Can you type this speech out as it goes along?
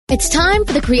It's time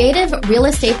for the Creative Real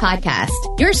Estate Podcast,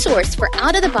 your source for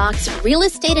out-of-the-box real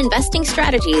estate investing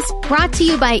strategies, brought to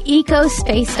you by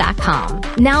ecospace.com.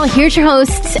 Now, here's your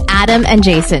hosts, Adam and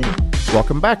Jason.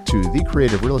 Welcome back to the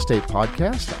Creative Real Estate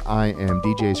Podcast. I am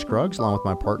DJ Scruggs, along with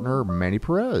my partner, Manny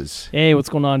Perez. Hey, what's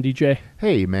going on, DJ?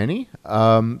 Hey, Manny.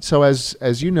 So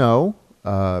as you know,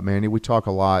 Manny, we talk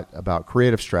a lot about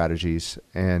creative strategies,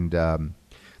 and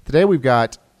today we've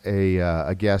got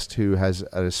a guest who has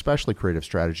an especially creative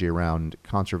strategy around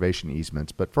conservation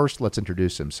easements. But first, let's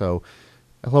introduce him. So,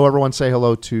 hello, everyone. Say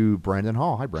hello to Brandon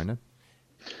Hall. Hi, Brandon.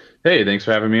 Hey, thanks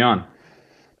for having me on.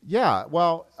 Yeah,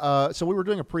 well, so we were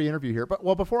doing a pre-interview here. But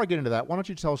before I get into that, why don't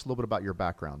you tell us a little bit about your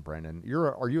background, Brandon?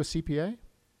 Are you a CPA?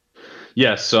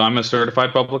 Yes, so I'm a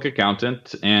certified public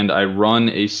accountant, and I run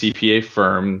a CPA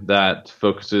firm that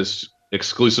focuses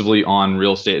exclusively on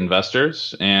real estate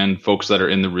investors and folks that are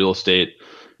in the real estate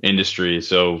industry,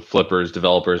 so flippers,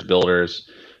 developers, builders.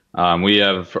 We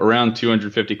have around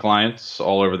 250 clients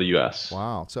all over the U.S.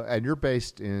 Wow. So, and you're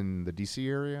based in the D.C.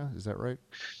 area, is that right?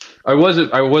 I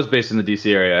was based in the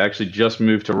D.C. area. I actually just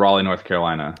moved to Raleigh, North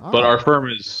Carolina. Oh. But our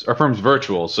firm's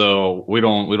virtual, so we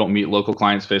don't meet local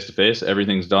clients face to face.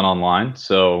 Everything's done online.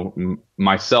 So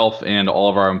myself and all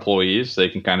of our employees, they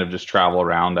can kind of just travel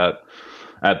around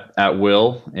at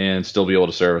will and still be able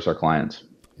to service our clients.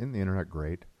 Isn't the internet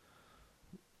great?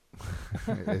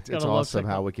 It's awesome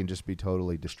how we can just be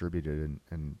totally distributed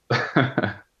and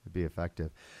be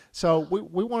effective. So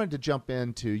we wanted to jump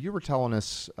into, you were telling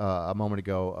us a moment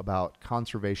ago about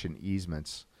conservation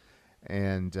easements.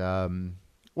 And,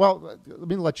 well, let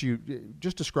me let you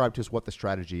just describe to us what the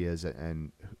strategy is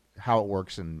and how it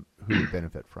works and who would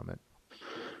benefit from it.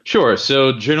 Sure.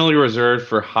 So generally reserved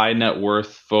for high net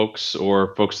worth folks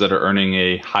or folks that are earning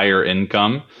a higher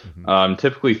income,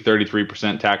 typically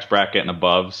 33% tax bracket and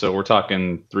above. So we're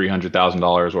talking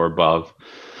 $300,000 or above.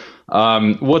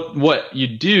 What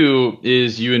you do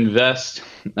is you invest.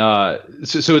 So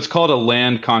it's called a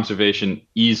land conservation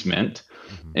easement,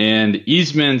 and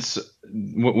easements.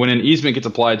 When an easement gets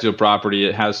applied to a property,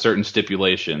 it has certain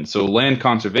stipulations. So land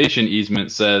conservation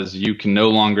easement says you can no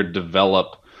longer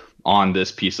develop on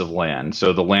this piece of land.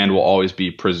 So the land will always be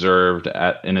preserved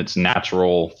in its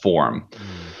natural form.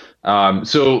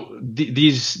 So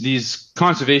these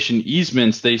conservation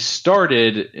easements, they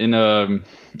started in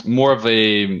more of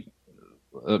an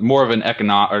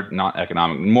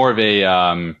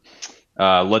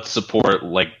let's support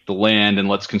like the land and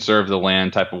let's conserve the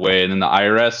land type of way. And then the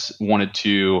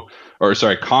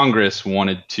Congress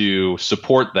wanted to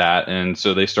support that. And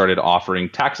so they started offering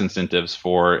tax incentives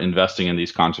for investing in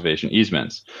these conservation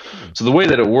easements. So the way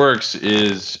that it works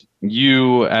is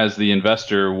you as the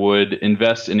investor would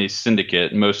invest in a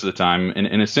syndicate most of the time.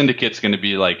 And a syndicate's going to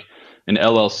be like an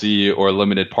LLC or a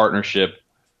limited partnership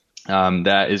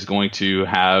that is going to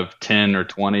have 10 or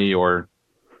 20 or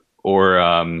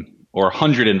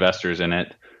 100 investors in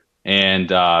it,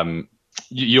 and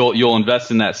you'll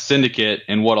invest in that syndicate.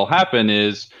 And what'll happen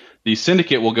is the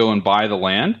syndicate will go and buy the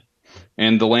land,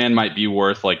 and the land might be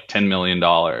worth like $10 million,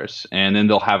 and then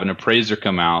they'll have an appraiser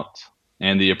come out,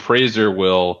 and the appraiser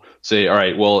will say, all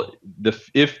right, well,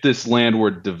 if this land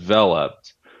were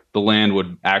developed, the land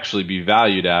would actually be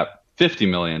valued at $50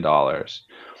 million.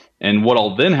 And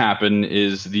what'll then happen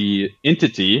is the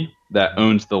entity that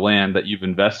owns the land that you've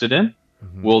invested in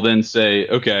will then say,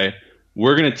 okay,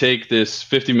 we're going to take this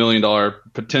 $50 million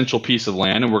potential piece of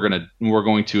land and we're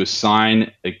going to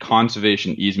assign a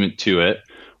conservation easement to it,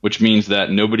 which means that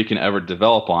nobody can ever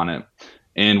develop on it.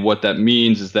 And what that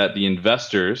means is that the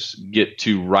investors get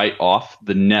to write off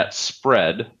the net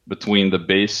spread between the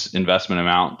base investment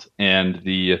amount and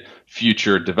the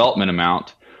future development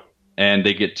amount. And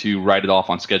they get to write it off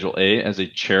on Schedule A as a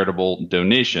charitable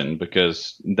donation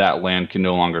because that land can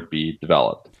no longer be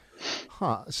developed.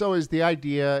 Huh. So is the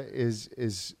idea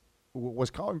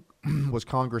was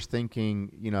Congress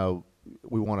thinking,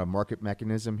 we want a market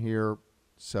mechanism here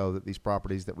so that these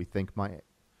properties that we think might,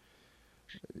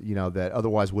 that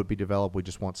otherwise would be developed, we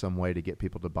just want some way to get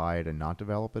people to buy it and not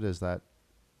develop it? Is that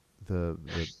the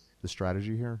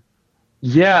strategy here?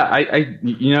 Yeah, I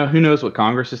who knows what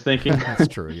Congress is thinking? That's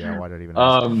true. Yeah, why not even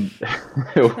ask?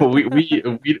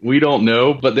 We don't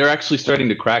know, but they're actually starting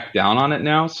to crack down on it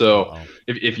now. So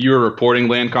if you're reporting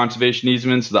land conservation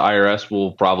easements, the IRS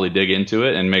will probably dig into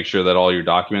it and make sure that all your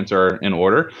documents are in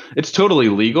order. It's totally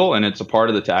legal and it's a part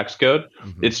of the tax code.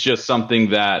 It's just something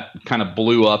that kind of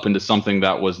blew up into something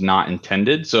that was not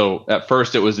intended. So at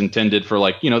first it was intended for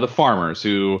the farmers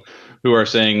who are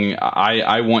saying,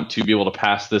 I want to be able to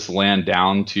pass this land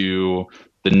down to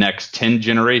the next 10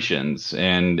 generations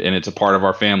and it's a part of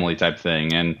our family type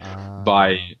thing. And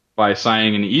by by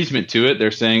signing an easement to it,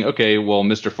 they're saying, okay, well,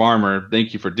 Mr. Farmer,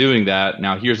 thank you for doing that.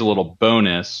 Now here's a little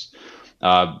bonus.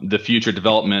 The future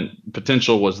development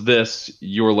potential was this.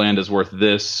 Your land is worth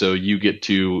this, so you get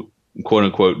to quote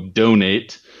unquote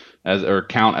donate as or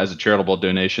count as a charitable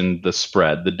donation the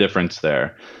spread, the difference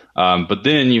there. But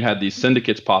then you had these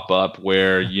syndicates pop up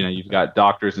where you've got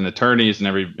doctors and attorneys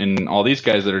and all these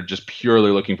guys that are just purely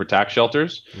looking for tax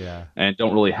shelters, and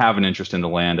don't really have an interest in the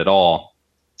land at all.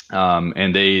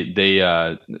 And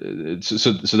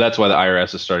so that's why the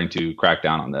IRS is starting to crack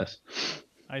down on this.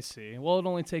 I see. Well, it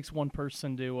only takes one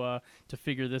person to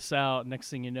figure this out. Next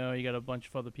thing you know, you got a bunch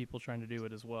of other people trying to do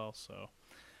it as well. So,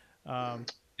 how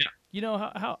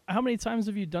many times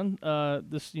have you done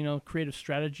this? Creative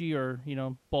strategy or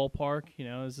ballpark.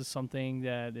 Is this something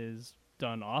that is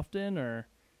done often or?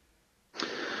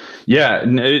 Yeah,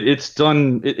 it's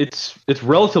done. It's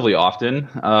relatively often.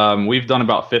 We've done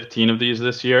about 15 of these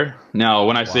this year. Now,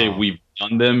 when I say we've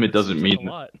done them, it doesn't mean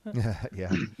a lot.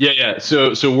 Yeah.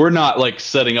 So we're not like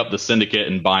setting up the syndicate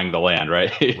and buying the land,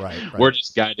 right? Right. We're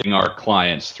just guiding our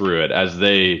clients through it as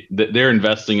they're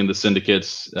investing in the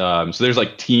syndicates. So there's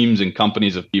like teams and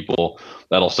companies of people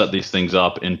that'll set these things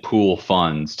up and pool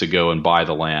funds to go and buy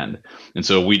the land. And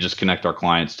so we just connect our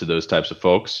clients to those types of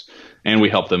folks. And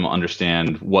we help them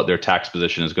understand what their tax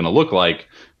position is going to look like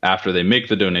after they make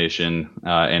the donation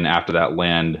and after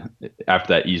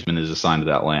that easement is assigned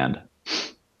to that land.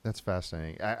 That's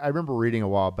fascinating. I remember reading a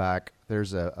while back,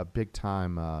 there's a big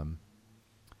time,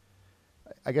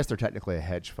 I guess they're technically a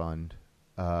hedge fund.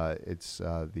 It's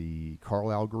the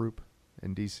Carlyle Group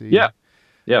in D.C. Yeah.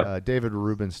 David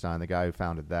Rubenstein, the guy who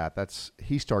founded that,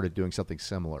 he started doing something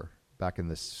similar back in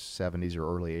the 70s or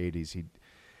early 80s.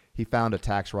 He found a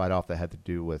tax write-off that had to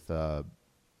do with, I'm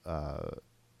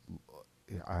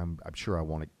sure I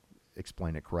want to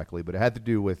explain it correctly, but it had to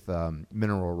do with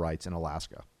mineral rights in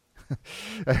Alaska.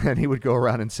 And he would go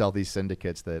around and sell these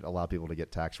syndicates that allow people to get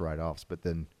tax write-offs, but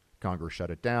then Congress shut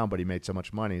it down, but he made so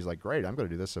much money. He's like, great, I'm going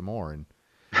to do this some more. And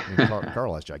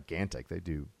Carlisle's gigantic. They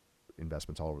do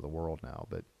investments all over the world now,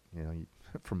 but you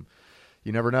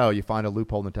never know. You find a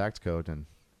loophole in the tax code and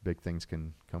big things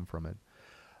can come from it.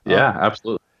 Yeah,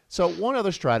 absolutely. So one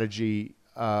other strategy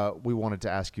we wanted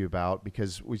to ask you about,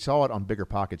 because we saw it on Bigger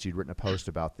Pockets, you'd written a post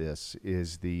about this,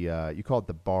 is you call it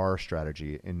the BAR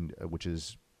strategy, which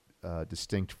is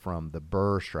distinct from the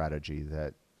BRRRR strategy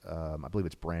that I believe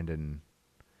it's Brandon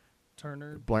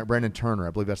Turner. Brandon Turner,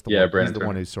 I believe that's the one. He's the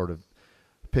one who sort of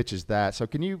pitches that. So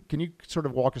can you sort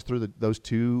of walk us through those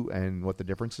two and what the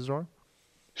differences are?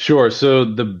 Sure. So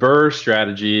the BRRRR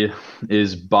strategy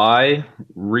is buy,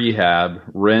 rehab,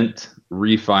 rent,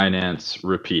 refinance,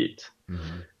 repeat.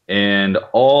 Mm-hmm. And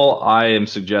all I am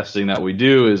suggesting that we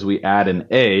do is we add an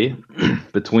A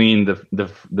between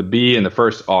the B and the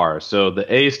first R. So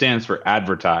the A stands for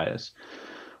advertise.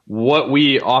 What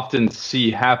we often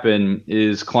see happen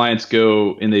is clients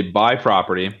go and they buy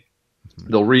property,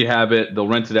 they'll rehab it, they'll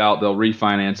rent it out, they'll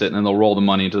refinance it, and then they'll roll the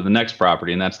money into the next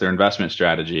property, and that's their investment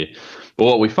strategy. But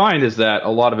what we find is that a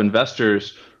lot of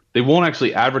investors, they won't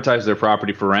actually advertise their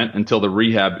property for rent until the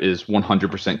rehab is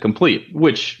 100% complete,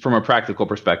 which from a practical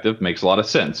perspective makes a lot of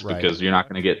sense, right? Because you're not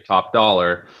going to get top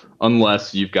dollar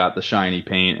unless you've got the shiny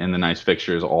paint and the nice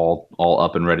fixtures all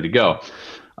up and ready to go.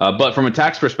 But from a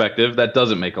tax perspective, that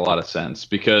doesn't make a lot of sense,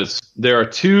 because there are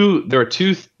two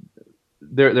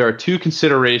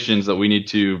considerations that we need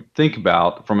to think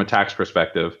about from a tax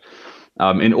perspective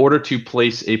in order to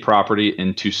place a property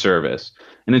into service.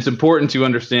 And it's important to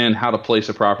understand how to place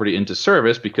a property into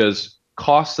service, because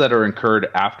costs that are incurred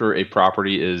after a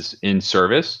property is in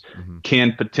service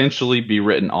can potentially be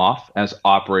written off as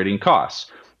operating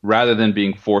costs rather than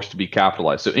being forced to be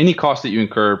capitalized. So any cost that you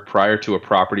incur prior to a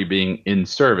property being in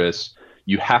service,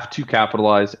 you have to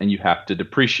capitalize and you have to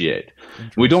depreciate.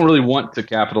 We don't really want to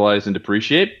capitalize and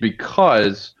depreciate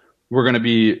because we're going to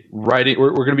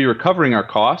be recovering our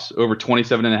costs over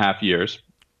 27 and a half years.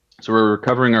 So we're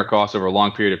recovering our costs over a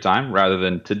long period of time rather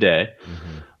than today.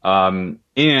 And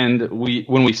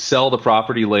when we sell the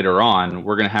property later on,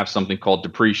 we're going to have something called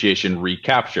depreciation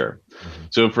recapture.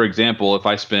 So for example, if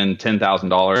I spend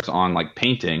 $10,000 on like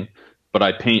painting, but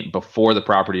I paint before the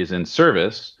property is in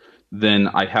service, then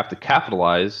I have to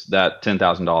capitalize that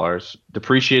 $10,000,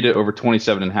 depreciate it over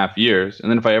 27 and a half years. And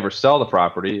then if I ever sell the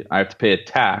property, I have to pay a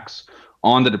tax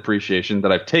on the depreciation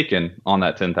that I've taken on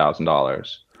that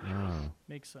 $10,000.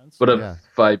 Makes sense.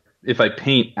 But if I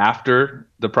paint after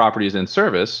the property is in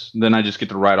service, then I just get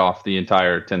to write off the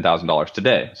entire $10,000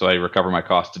 today. So I recover my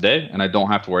cost today, and I don't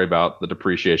have to worry about the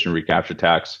depreciation recapture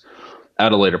tax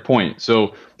at a later point.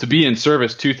 So to be in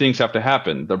service, two things have to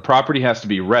happen. The property has to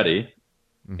be ready,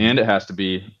 and it has to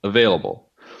be available.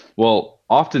 Well,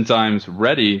 oftentimes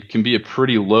ready can be a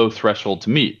pretty low threshold to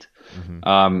meet.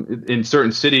 In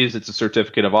certain cities, it's a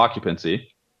certificate of occupancy.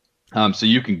 So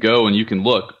you can go and you can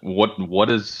look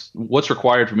what's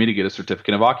required for me to get a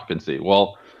certificate of occupancy.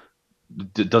 Well,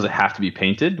 does it have to be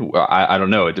painted? I don't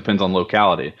know. It depends on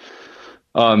locality.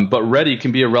 But ready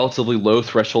can be a relatively low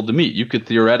threshold to meet. You could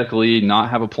theoretically not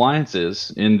have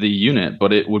appliances in the unit,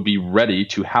 but it would be ready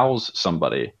to house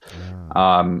somebody.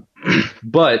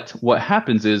 But what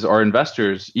happens is our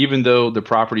investors, even though the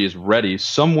property is ready,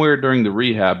 somewhere during the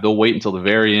rehab, they'll wait until the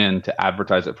very end to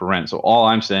advertise it for rent. So all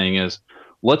I'm saying is,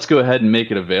 let's go ahead and make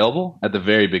it available at the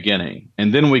very beginning,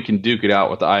 and then we can duke it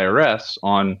out with the IRS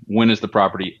on when is the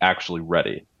property actually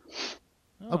ready.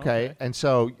 Okay. And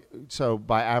so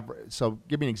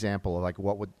give me an example of like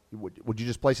what would you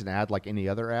just place an ad like any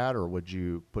other ad, or would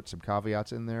you put some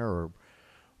caveats in there, or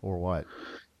what?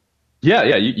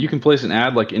 Yeah. You can place an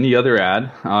ad like any other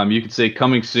ad. You could say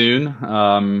coming soon.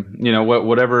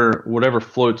 Whatever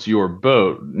floats your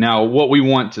boat. Now, what we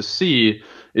want to see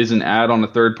is an ad on a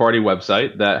third-party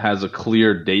website that has a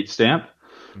clear date stamp.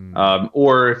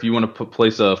 Or if you want to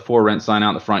place a for rent sign out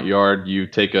in the front yard, you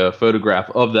take a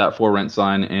photograph of that for rent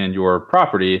sign and your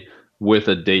property with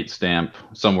a date stamp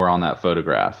somewhere on that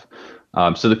photograph.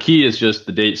 So the key is just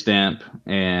the date stamp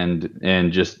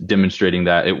and just demonstrating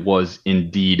that it was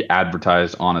indeed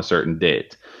advertised on a certain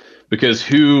date. Because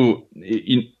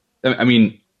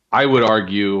I would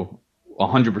argue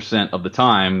 100% of the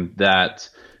time that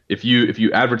if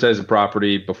you advertise a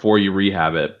property before you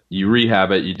rehab it,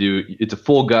 it's a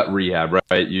full gut rehab,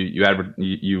 right?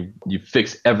 You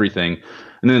fix everything.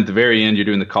 And then at the very end, you're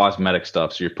doing the cosmetic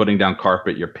stuff. So you're putting down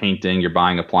carpet, you're painting, you're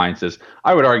buying appliances.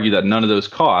 I would argue that none of those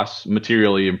costs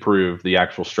materially improve the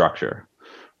actual structure,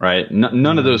 right?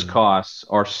 None of those costs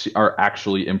are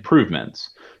actually improvements.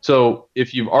 So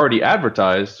if you've already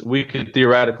advertised, we could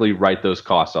theoretically write those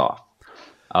costs off.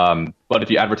 But if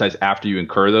you advertise after you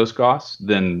incur those costs,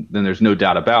 then there's no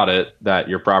doubt about it that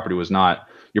your property was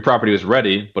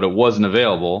ready, but it wasn't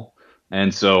available.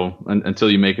 And so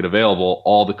until you make it available,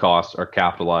 all the costs are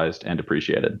capitalized and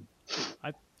depreciated.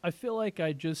 I feel like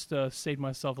I just saved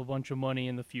myself a bunch of money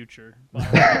in the future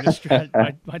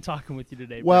by talking with you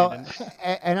today. Well, Brandon.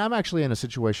 And I'm actually in a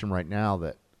situation right now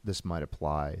that this might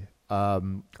apply. I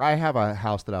have a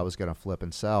house that I was going to flip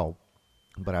and sell,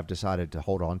 but I've decided to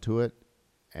hold on to it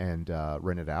and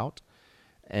rent it out.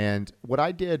 And what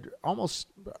I did almost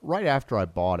right after I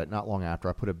bought it, not long after,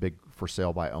 I put a big for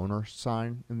sale by owner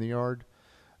sign in the yard.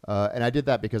 And I did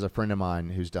that because a friend of mine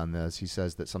who's done this, he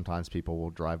says that sometimes people will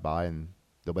drive by and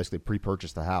they'll basically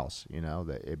pre-purchase the house. You know,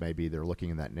 that it may be they're looking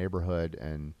in that neighborhood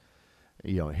and,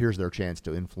 you know, here's their chance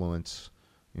to influence,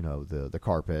 you know, the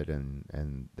carpet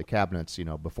and the cabinets, you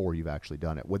know, before you've actually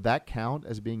done it. Would that count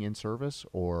as being in service,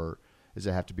 or does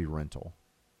it have to be rental?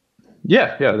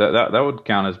 Yeah, that would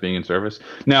count as being in service.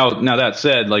 Now that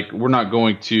said, like we're not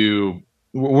going to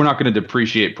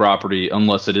depreciate property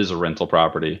unless it is a rental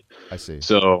property. I see.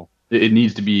 So it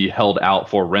needs to be held out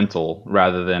for rental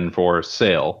rather than for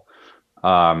sale.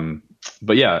 But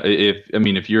yeah,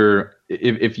 if you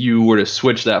were to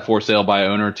switch that for sale by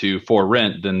owner to for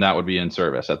rent, then that would be in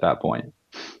service at that point.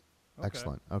 Okay.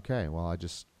 Excellent. Okay. Well, I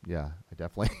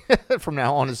definitely from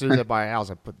now on, as soon as I buy a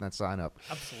house, I'm putting that sign up.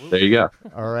 Absolutely. There you go.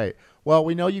 All right. Well,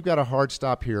 we know you've got a hard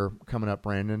stop here coming up,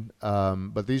 Brandon.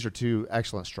 But these are two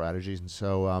excellent strategies. And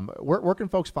so where can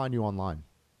folks find you online?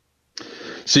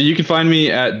 So you can find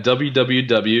me at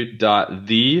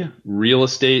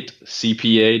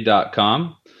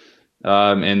www.therealestatecpa.com.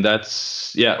 And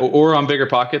that's, or on Bigger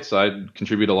Pockets. I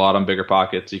contribute a lot on Bigger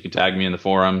Pockets. You can tag me in the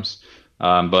forums.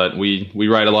 But we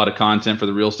write a lot of content for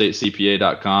the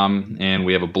realestatecpa.com, and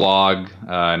we have a blog,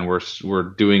 and we're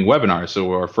doing webinars.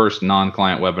 So our first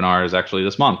non-client webinar is actually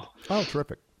this month. Oh,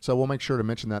 terrific. So we'll make sure to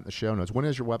mention that in the show notes. When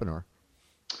is your webinar?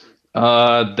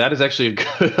 That is actually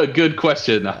a good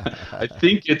question. I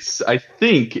think it's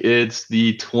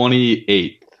the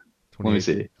 28th. Let me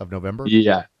see. Of November?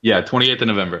 Yeah, 28th of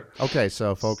November. Okay,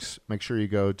 so folks, make sure you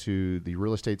go to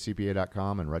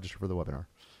therealestatecpa.com and register for the webinar.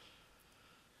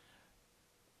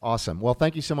 Awesome. Well,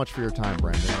 thank you so much for your time,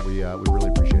 Brandon. We really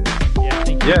appreciate it.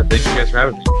 Thank you. Yeah, thank you guys for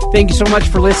having me. Thank you so much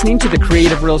for listening to the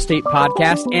Creative Real Estate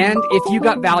Podcast. And if you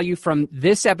got value from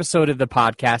this episode of the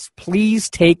podcast, please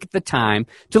take the time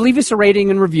to leave us a rating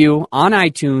and review on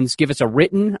iTunes. Give us a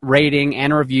written rating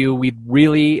and a review. We'd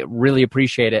really, really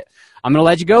appreciate it. I'm going to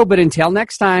let you go, but until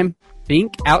next time,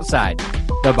 think outside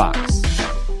the box.